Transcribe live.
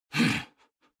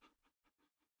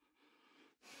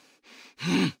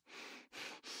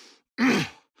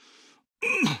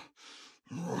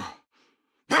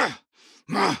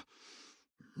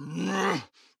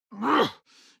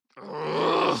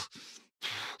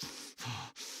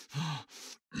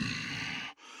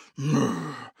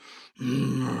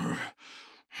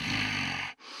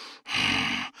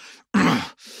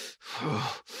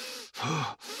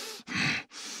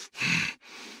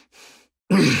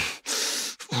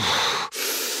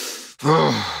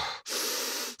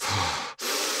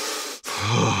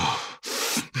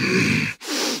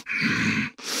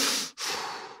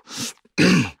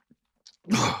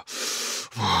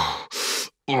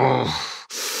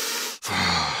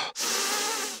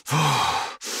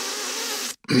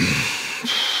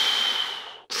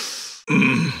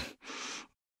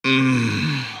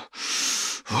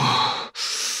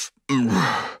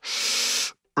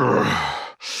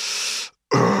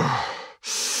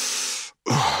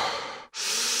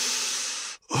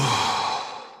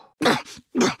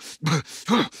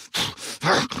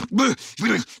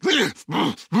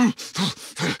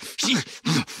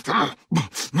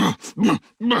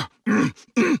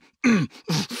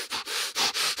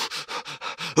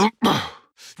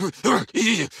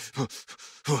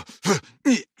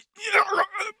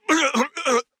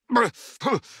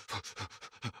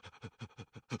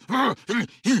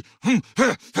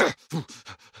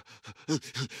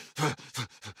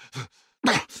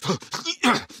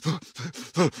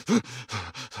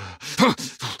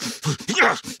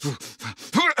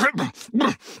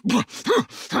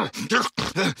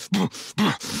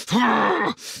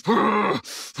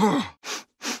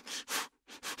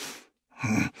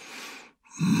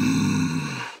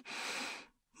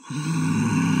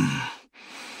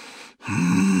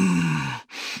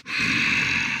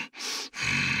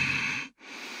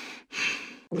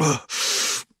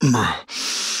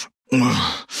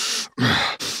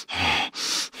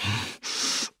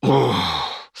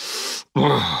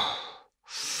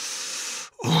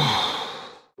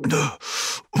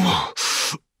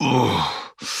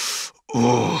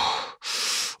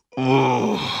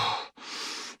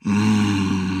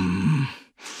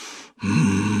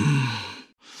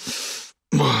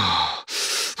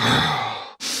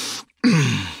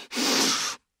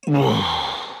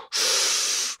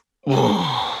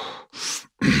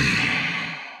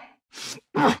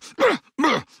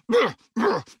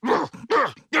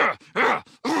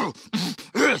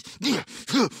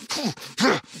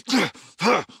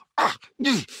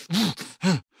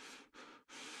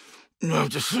You have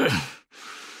to say,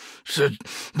 said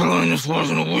blindness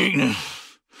wasn't a weakness.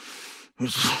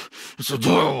 It's a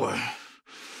doorway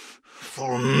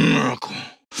for a miracle.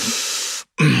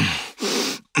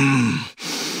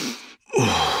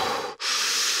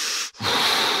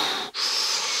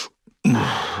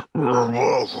 You're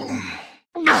welcome.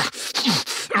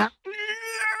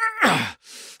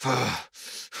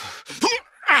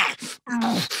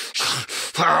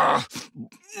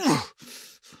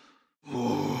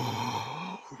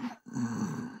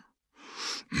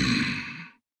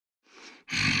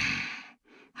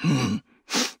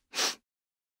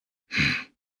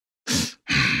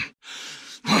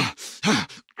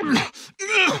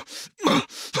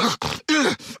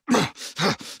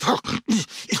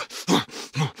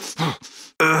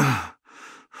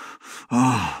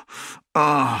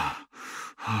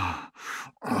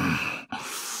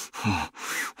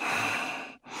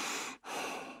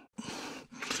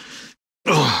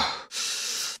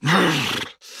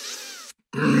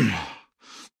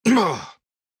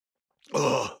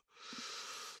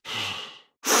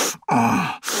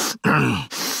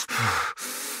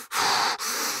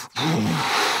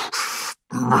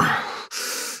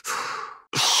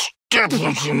 Step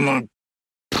into my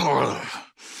parlor,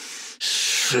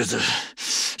 said the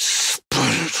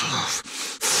spider to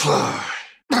the fly.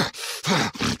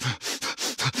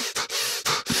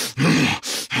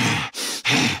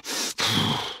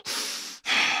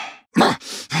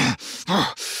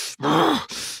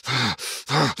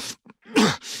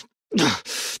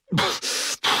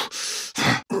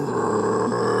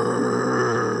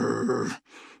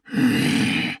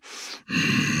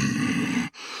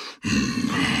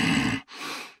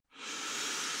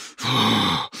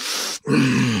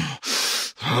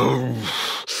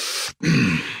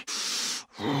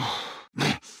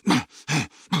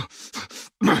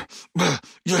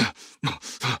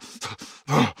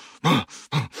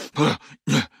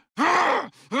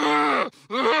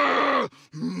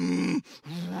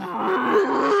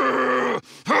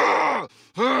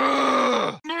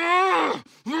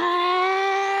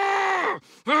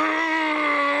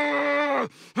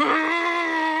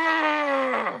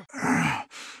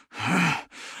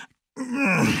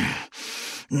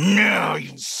 Now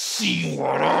you see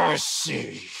what I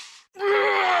see.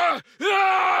 Help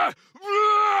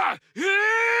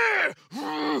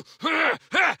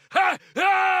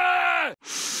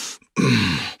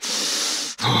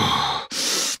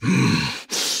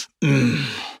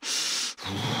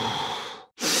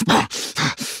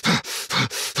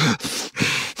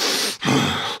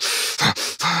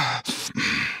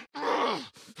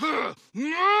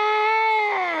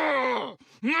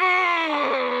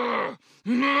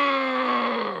me!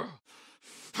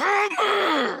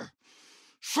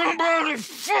 Somebody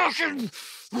fucking rip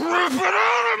it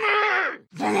out of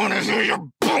me! I wanna hear your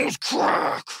bones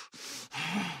crack!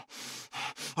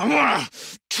 I wanna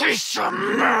taste your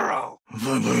marrow!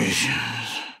 Vibrations.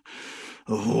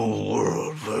 The whole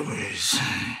world vibrates.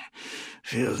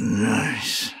 Feels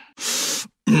nice.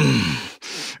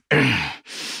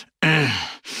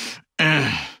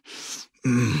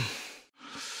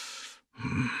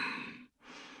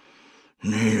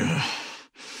 Need to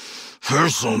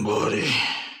hurt somebody.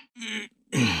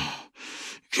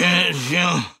 Can't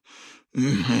feel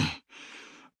my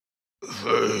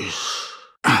face.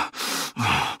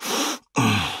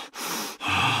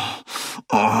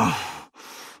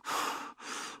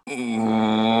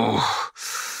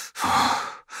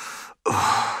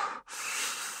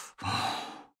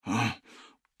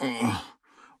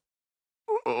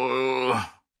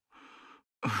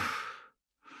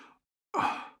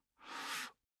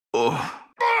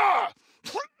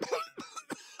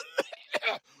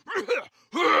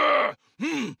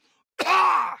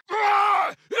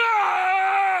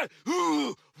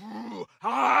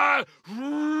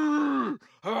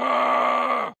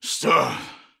 Stop.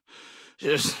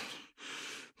 Just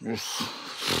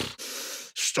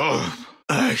stop.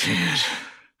 I can't.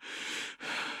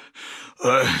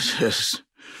 I just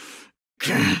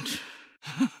can't.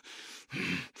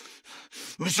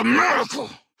 It's a miracle.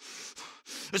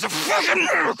 It's a fucking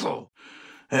miracle.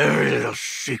 Every little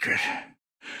secret.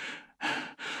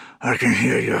 I can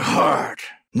hear your heart.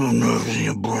 No nerves in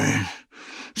your brain.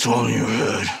 It's all in your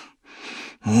head.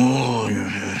 All in your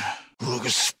head. Like a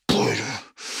spider.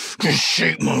 Can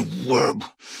shake my web.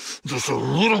 Just a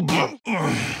little bit.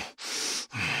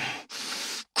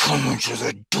 Come into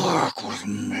the dark with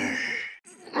me.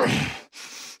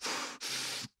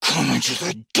 Come into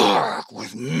the dark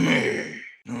with me.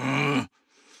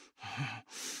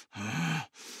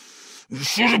 You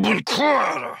should have been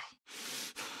quieter.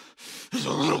 Is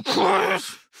a little quiet.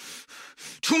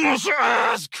 Too much to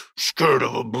ask. Scared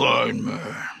of a blind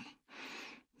man.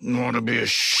 You want to be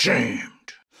ashamed.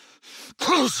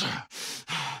 Closer.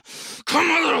 Come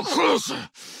a little closer.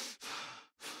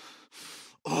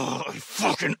 All I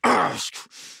fucking ask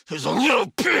is a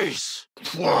little peace.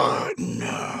 Quiet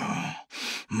now.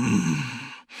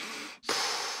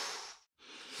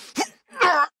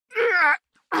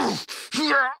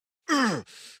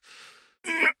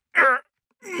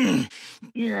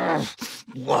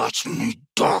 Watch me,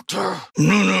 doctor.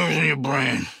 No nerves in your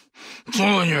brain. It's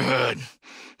all in your head.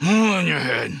 All in your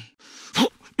head.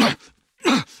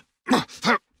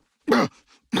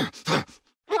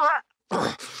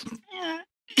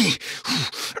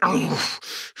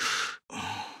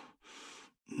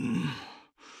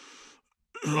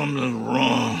 Something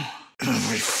wrong.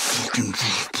 Every fucking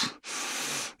drop.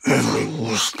 Every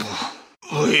whisper.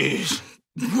 Please,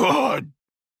 God,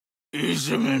 ease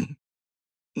him in.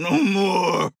 No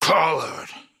more collared.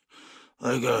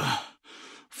 Like a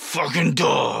fucking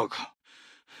dog.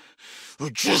 We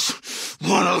just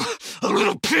want a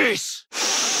little peace.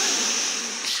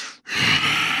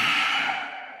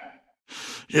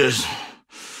 Just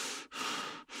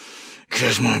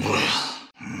catch my breath.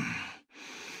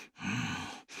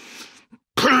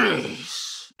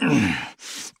 Peace.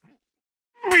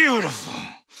 Beautiful.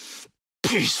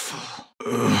 Peaceful.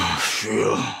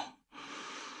 Feel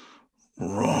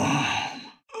wrong.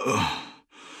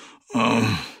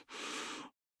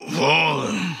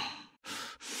 Falling.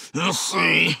 You'll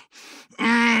see.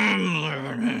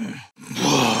 Learning.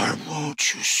 Why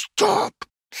won't you stop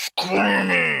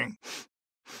screaming?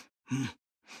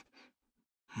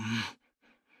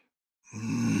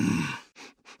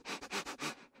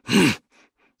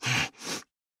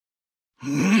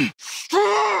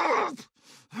 Stop!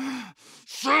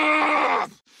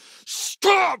 Stop!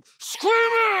 Stop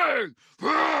screaming!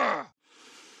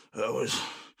 That was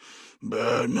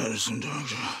bad medicine,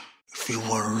 Doctor. If you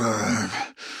want to learn,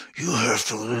 you have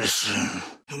to listen.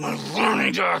 Am I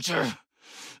learning, Doctor?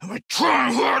 Am I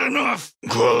trying hard enough?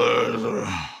 Color.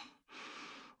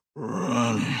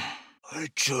 Ronnie, I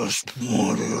just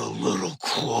wanted a little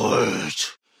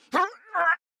quiet.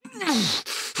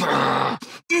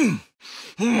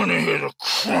 I want to hear the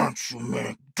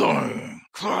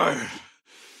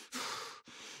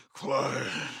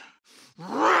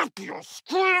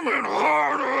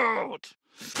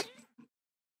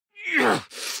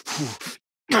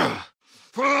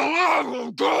For the love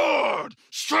of God,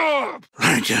 stop!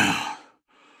 Right down.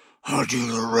 I'll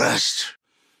do the rest.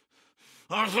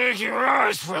 I'll take your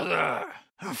eyes for that.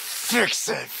 I'll fix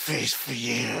that face for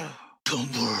you.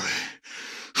 Don't worry.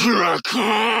 Here I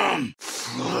come.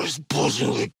 Flies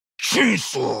buzzing like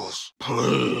chainsaws.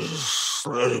 Please,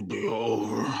 let it be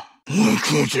over. Why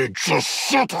can't you just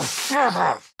shut the fuck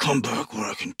up? Come back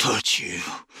where I can touch you.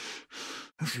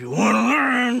 If you want to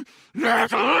learn, you have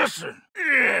to listen.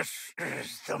 This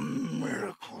is the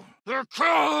miracle. The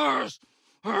colors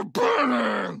are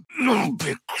burning. You'll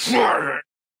be quiet.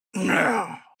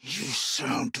 Now, you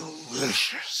sound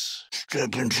delicious.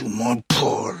 Step into my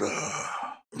parlor.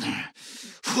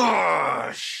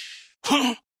 Hush.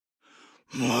 Huh?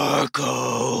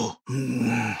 Marco.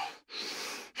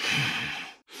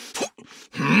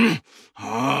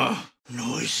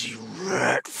 Noisy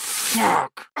rat.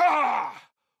 Fuck. Ah.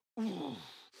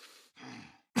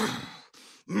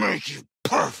 Make you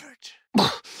perfect.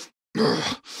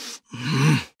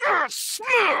 It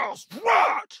smells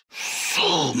rot.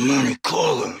 So many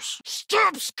colors.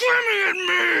 Stop screaming at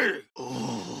me.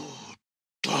 Oh,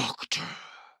 doctor.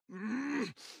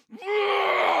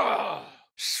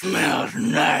 Smells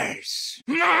nice.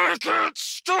 No, I can't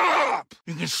stop.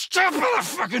 You can stop all the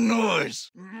fucking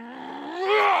noise.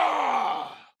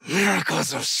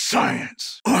 Miracles of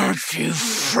science. Aren't you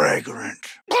fragrant?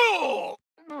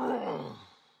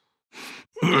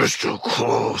 You're still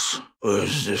close.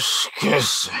 It's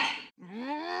disgusting.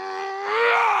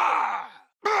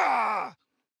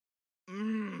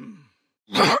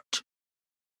 What?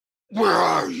 Where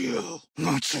are you?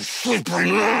 Not so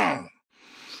slippery now.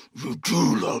 You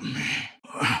do love me.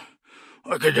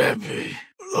 What could that be?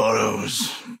 Thought I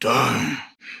was dying.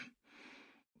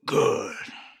 Good.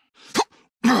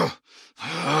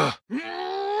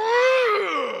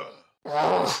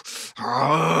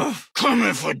 Come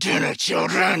in for dinner,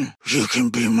 children. You can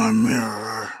be my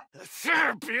mirror. The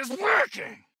therapy is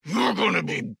working. You're gonna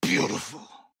be beautiful.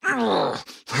 God!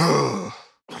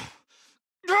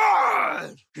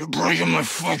 You're breaking my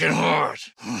fucking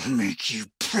heart. I'll make you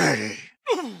pretty.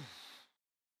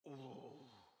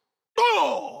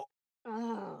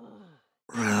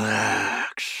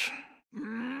 Relax.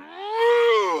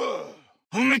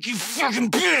 I'll make you fucking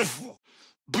beautiful.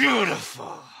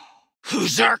 Beautiful.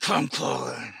 Who's that come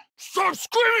calling? Stop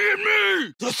screaming at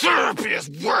me! The therapy is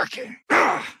working.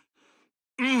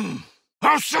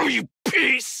 I'll show you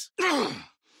peace.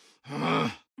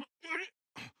 Are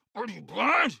you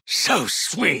blind? So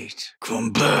sweet.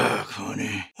 Come back,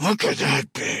 honey. What could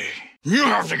that be? You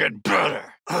have to get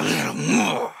better. A little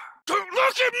more. Don't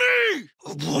look at me!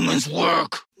 A woman's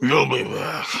work. You'll be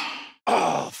back.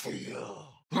 All for you.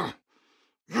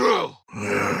 You.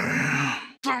 There I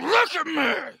am. Don't look at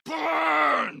me!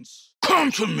 Burns!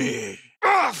 Come to me!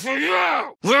 All for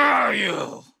you! Where are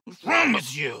you? What's wrong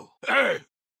with you? Hey!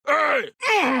 Hey!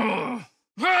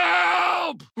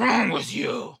 Help! Wrong with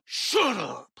you? Shut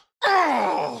up!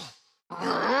 Oh!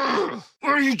 What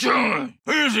are you doing?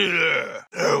 Easy there!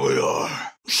 There we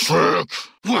are. Sick?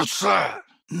 What's that?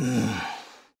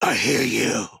 I hear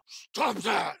you. Stop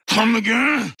that! Come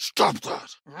again? Stop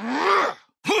that!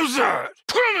 Who's that?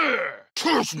 Come here!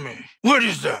 Touch me! What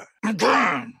is that?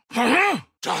 Again! Huh?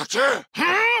 Doctor?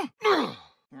 Huh?